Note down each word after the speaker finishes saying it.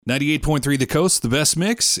98.3 The Coast, the best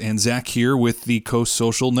mix, and Zach here with the Coast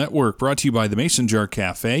Social Network, brought to you by the Mason Jar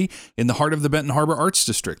Cafe in the heart of the Benton Harbor Arts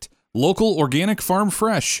District. Local, organic, farm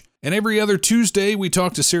fresh. And every other Tuesday, we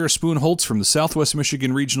talk to Sarah Spoon-Holtz from the Southwest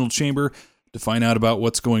Michigan Regional Chamber to find out about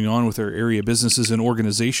what's going on with our area businesses and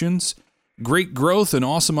organizations. Great growth and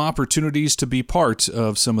awesome opportunities to be part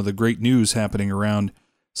of some of the great news happening around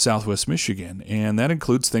Southwest Michigan. And that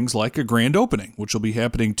includes things like a grand opening, which will be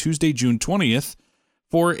happening Tuesday, June 20th,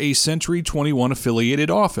 for a Century 21 affiliated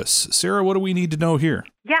office. Sarah, what do we need to know here?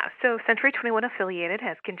 Yeah, so Century 21 affiliated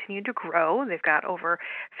has continued to grow. They've got over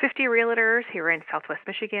 50 realtors here in Southwest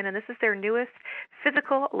Michigan, and this is their newest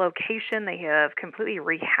physical location. They have completely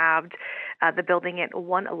rehabbed the building at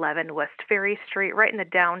 111 West Ferry Street, right in the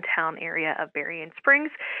downtown area of Berrien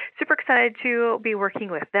Springs. Super excited to be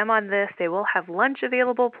working with them on this. They will have lunch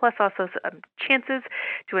available, plus also some chances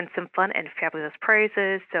to win some fun and fabulous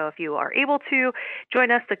prizes. So if you are able to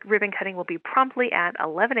join us, the ribbon cutting will be promptly at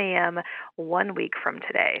 11 a.m. 1 week from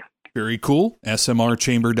today. Very cool.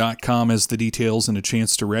 smrchamber.com has the details and a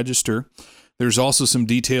chance to register. There's also some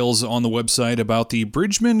details on the website about the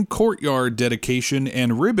Bridgman Courtyard dedication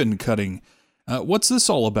and ribbon cutting. What's this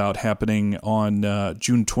all about happening on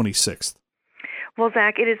June 26th? Well,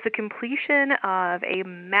 Zach, it is the completion of a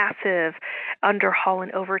massive underhaul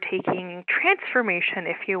and overtaking transformation,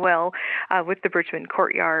 if you will, with the Bridgman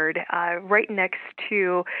Courtyard, right next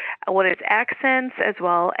to what is Accents as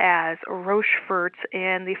well as Rochefort's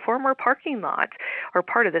and the former parking lot, or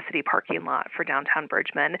part of the city parking lot for downtown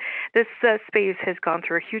Bridgman. This space has gone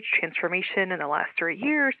through a huge transformation in the last 3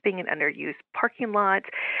 years, being an underused parking lot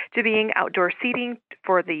to being outdoor seating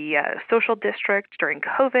for the social district during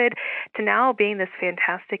COVID to now being this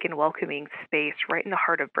fantastic and welcoming space right in the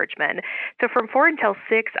heart of Bridgman. So from 4 until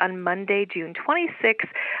 6 on Monday, June 26th,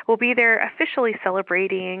 we'll be there officially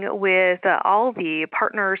celebrating with all the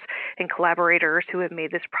partners and collaborators who have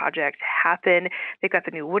made this project happen. They've got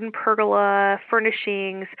the new wooden pergola,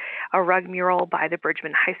 furnishings, a rug mural by the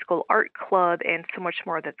Bridgman High School Art Club, and so much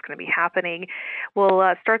more that's going to be happening.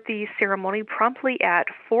 We'll start the ceremony promptly at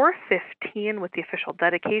 4:15 with the official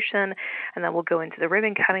dedication, and then we'll go into the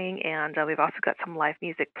ribbon cutting, and we've also got some live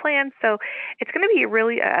music planned. So it's going to be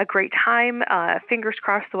really a great time. Fingers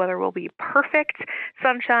crossed the weather will be perfect.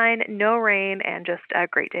 Sunshine, no rain, and just a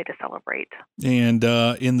great day to celebrate. And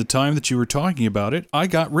in the time that you were talking about it, I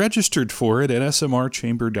got registered for it at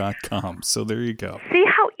smrchamber.com. So there you go. See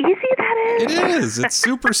how easy that is? It is. It's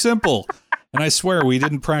super simple. And I swear we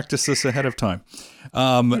didn't practice this ahead of time.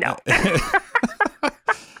 No.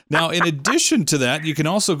 Now, in addition to that, you can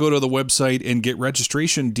also go to the website and get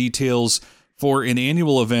registration details for an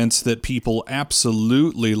annual event that people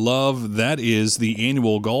absolutely love. That is the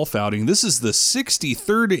annual golf outing. This is the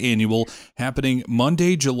 63rd annual, happening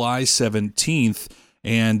Monday, July 17th.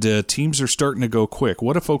 And teams are starting to go quick.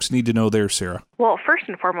 What do folks need to know there, Sarah? Well, first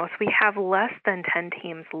and foremost, we have less than 10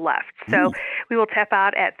 teams left. So we will tap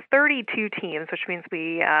out at 32 teams, which means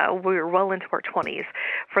we're well into our 20s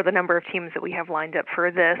for the number of teams that we have lined up for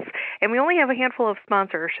this. And we only have a handful of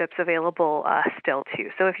sponsorships available still, too.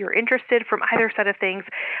 So if you're interested from either side of things,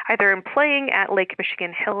 either in playing at Lake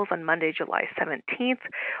Michigan Hills on Monday, July 17th,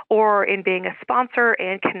 or in being a sponsor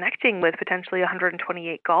and connecting with potentially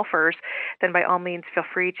 128 golfers, then by all means, feel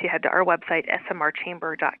free to head to our website,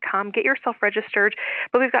 smrchamber.com. Get yourself registered.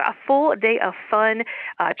 But we've got a full day of fun.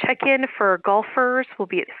 Check-in for golfers will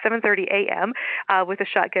be at 7:30 a.m. With a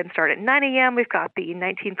shotgun start at 9 a.m. We've got the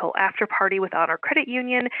 19th hole after party with Honor Credit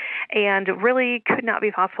Union, and really could not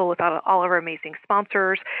be possible without all of our amazing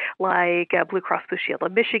sponsors like Blue Cross Blue Shield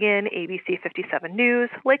of Michigan, ABC 57 News,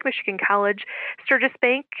 Lake Michigan College, Sturgis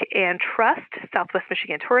Bank and Trust, Southwest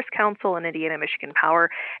Michigan Tourist Council, and Indiana Michigan Power,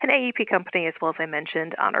 and AEP Company, as well as I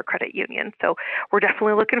mentioned, Honor Credit Union. So we're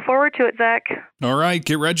definitely looking forward to it, Zach. All right,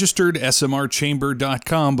 get registered,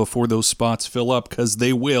 smrchamber.com, before those spots fill up, because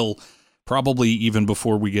they will, probably even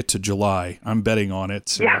before we get to July. I'm betting on it.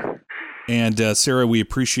 Sarah. Yeah. And Sarah, we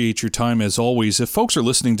appreciate your time as always. If folks are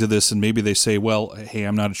listening to this and maybe they say, well, hey,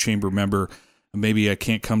 I'm not a chamber member, maybe I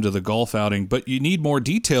can't come to the golf outing, but you need more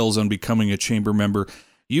details on becoming a chamber member,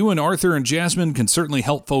 you and Arthur and Jasmine can certainly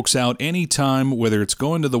help folks out anytime, whether it's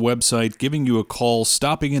going to the website, giving you a call,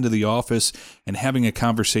 stopping into the office, and having a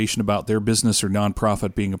conversation about their business or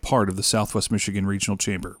nonprofit being a part of the Southwest Michigan Regional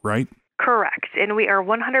Chamber, right? Correct. And we are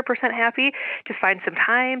 100% happy to find some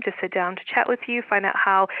time to sit down to chat with you, find out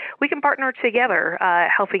how we can partner together,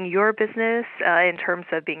 helping your business in terms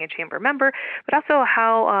of being a chamber member, but also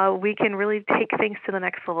how we can really take things to the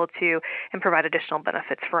next level too and provide additional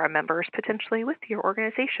benefits for our members potentially with your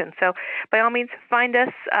organization. So by all means, find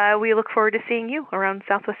us. We look forward to seeing you around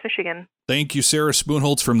Southwest Michigan. Thank you, Sarah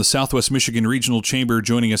Spoonholtz from the Southwest Michigan Regional Chamber,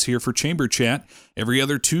 joining us here for Chamber Chat every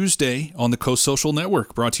other Tuesday on the Coast Social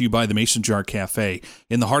Network, brought to you by the Mason Jar Cafe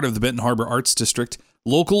in the heart of the Benton Harbor Arts District.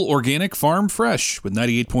 Local, organic, farm fresh with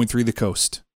 98.3 The Coast.